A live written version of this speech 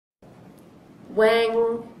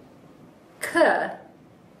Wanker.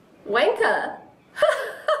 Wanker.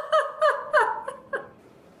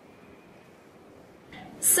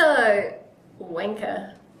 So,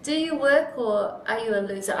 wanker. Do you work or are you a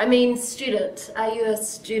loser? I mean student. Are you a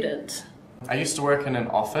student? I used to work in an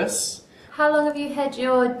office. How long have you had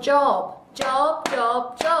your job? Job.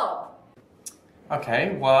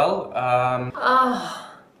 Okay, well,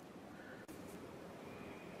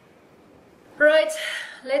 Right,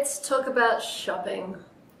 let's talk about shopping.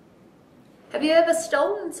 Have you ever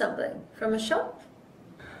stolen something from a shop?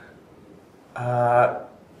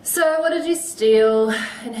 So what did you steal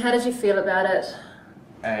and how did you feel about it?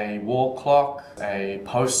 a wall clock, a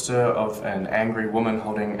poster of an angry woman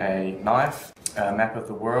holding a knife, a map of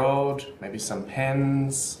the world, maybe some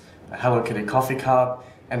pens, a Hello Kitty coffee cup,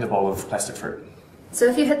 and a bowl of plastic fruit. So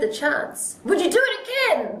if you had the chance, would you do it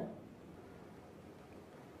again?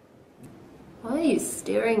 Why are you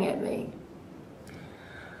staring at me?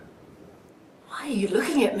 Why are you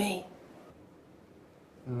looking at me?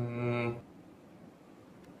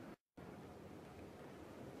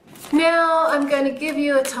 Now I'm going to give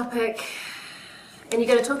you a topic and you're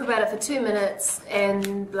going to talk about it for 2 minutes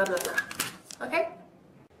and blah blah blah. Okay?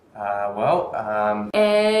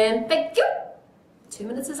 And thank you! 2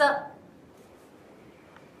 minutes is up.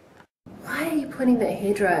 Why are you pointing that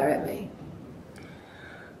hairdryer at me?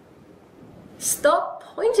 Stop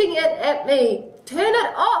pointing it at me! Turn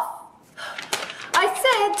it off! I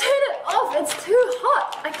said turn it off! It's too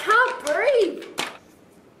hot! I can't breathe!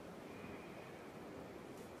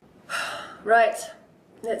 Right,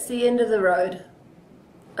 that's the end of the road.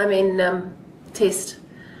 I mean, test.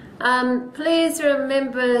 Please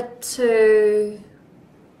remember to...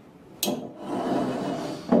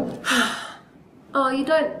 Oh, you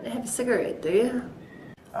don't have a cigarette, do you?